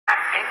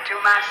to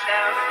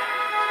myself,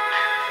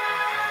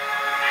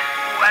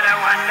 what a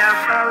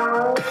wonderful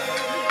world.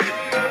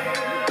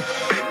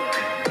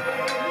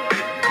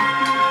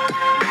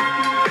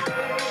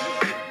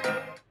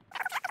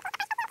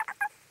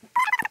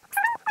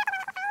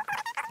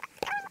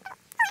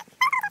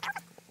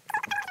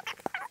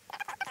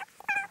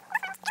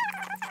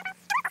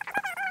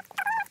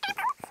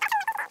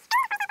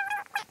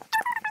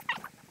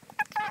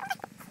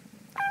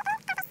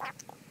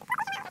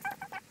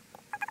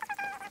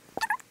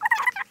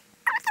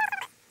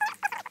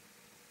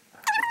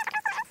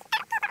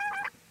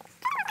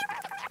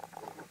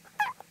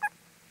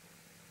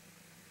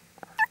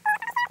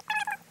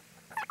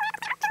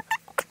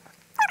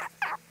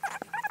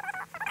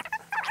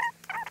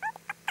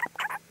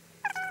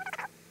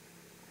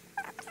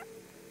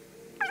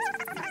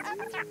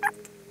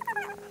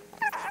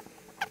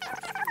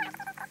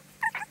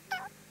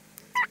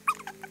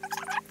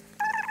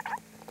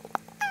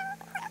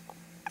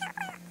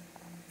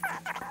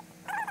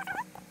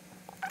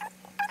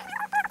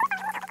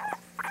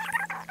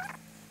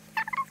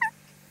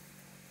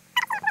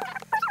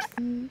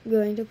 I'm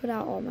going to put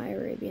out all my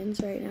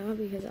Arabians right now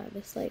because I have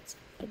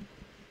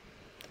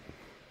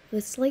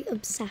this slight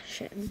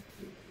obsession.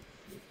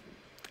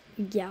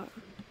 Yeah,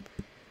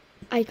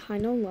 I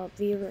kind of love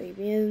the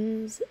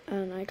Arabians,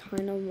 and I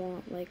kind of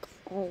want like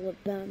all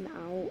of them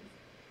out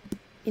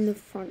in the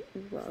front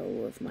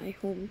row of my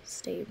home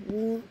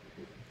stable.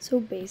 So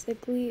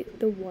basically,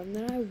 the one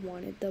that I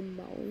wanted the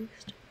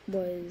most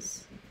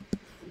was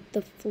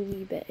the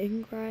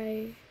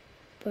ᴜᴜᴜ,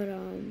 but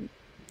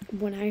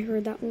when I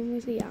heard that one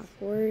was the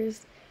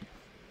Afors,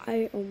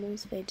 I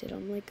almost fainted.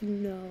 I'm like,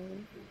 no,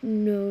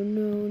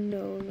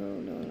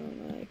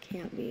 it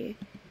can't be.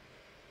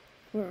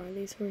 Where are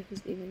these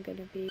horses even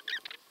gonna be?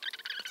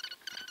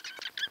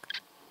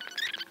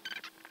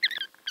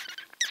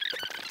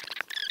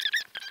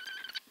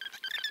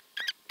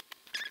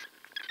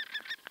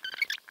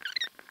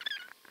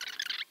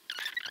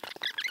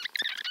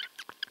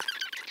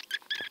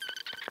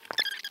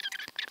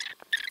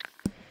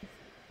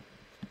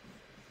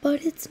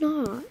 But it's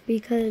not,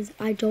 because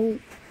I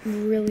don't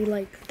really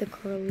like the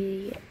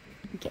curly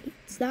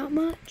gates that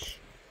much.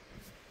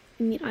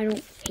 I mean, I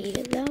don't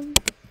hate them.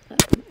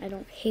 I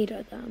don't hate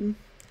them.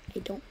 I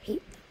don't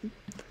hate them.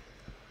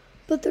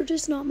 But they're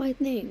just not my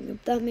thing,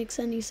 if that makes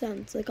any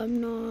sense. Like, I'm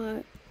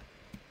not...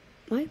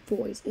 My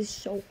voice is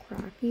so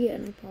cracky,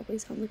 and I probably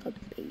sound like a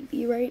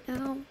baby right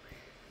now.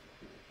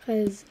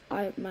 Because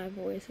my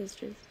voice is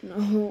just... No,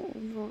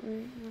 not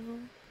right now.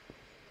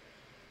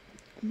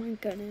 Oh my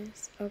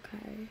goodness.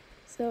 Okay.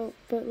 So,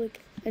 but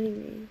like,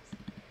 anyways,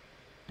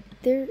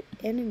 their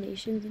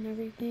animations and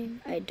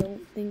everything, I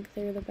don't think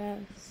they're the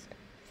best.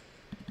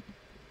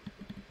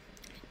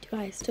 Do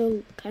I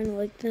still kind of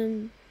like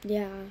them?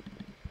 Yeah.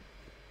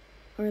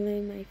 Are they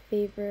my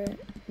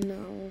favorite?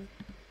 No.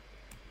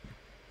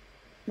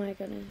 My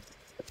goodness.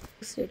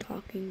 It's a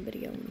talking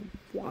video in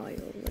a while,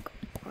 like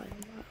a while.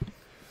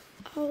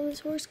 Oh, this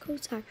horse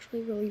coat's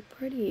actually really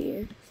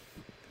pretty.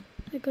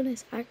 My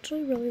goodness, I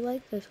actually really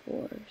like this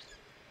horse.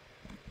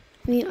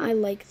 I mean, I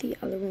like the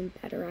other one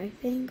better, I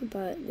think,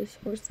 but this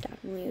horse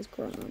definitely has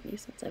grown on me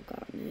since I've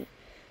gotten it.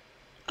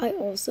 I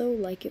also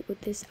like it with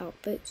this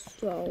outfit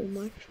so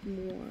much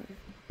more.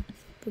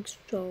 Like,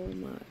 so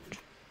much.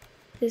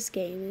 This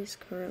game is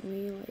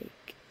currently,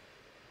 like,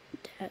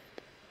 dead.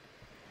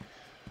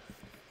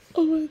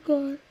 Oh my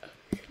god.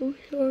 I'm so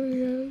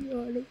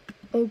sorry.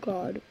 Oh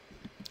god.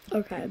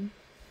 Okay. I'm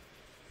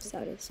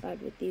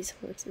satisfied with these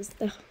horses,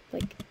 though.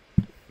 Like,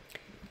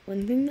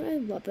 one thing that I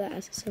love that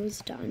ⴑⴜ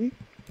has done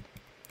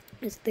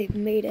is they've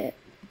made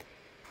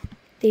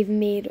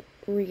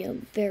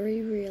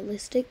very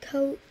realistic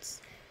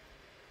coats,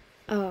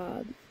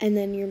 and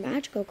then your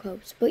magical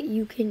coats, but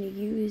you can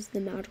use the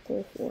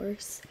magical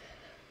horse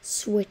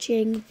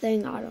switching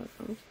thing, I don't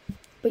know,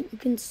 but you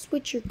can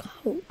switch your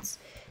coats,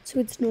 so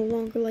it's no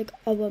longer like,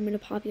 oh, I'm in a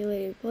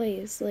populated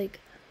place,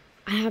 like,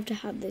 I have to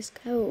have this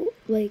coat.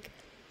 Like,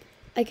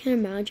 I can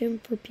imagine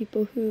for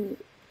people who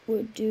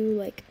would do,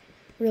 like,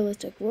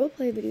 realistic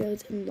roleplay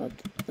videos and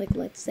loved, like,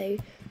 let's say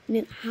you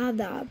didn't have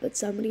that, but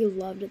somebody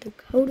loved the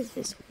coat of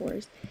this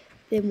horse,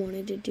 they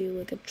wanted to do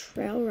like a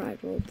trail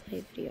ride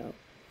roleplay video,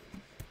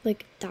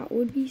 like, that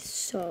would be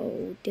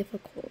so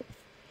difficult.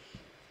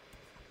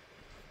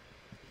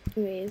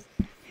 Anyways,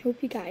 I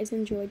hope you guys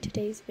enjoyed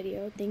today's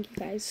video. Thank you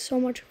guys so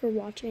much for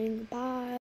watching. Bye.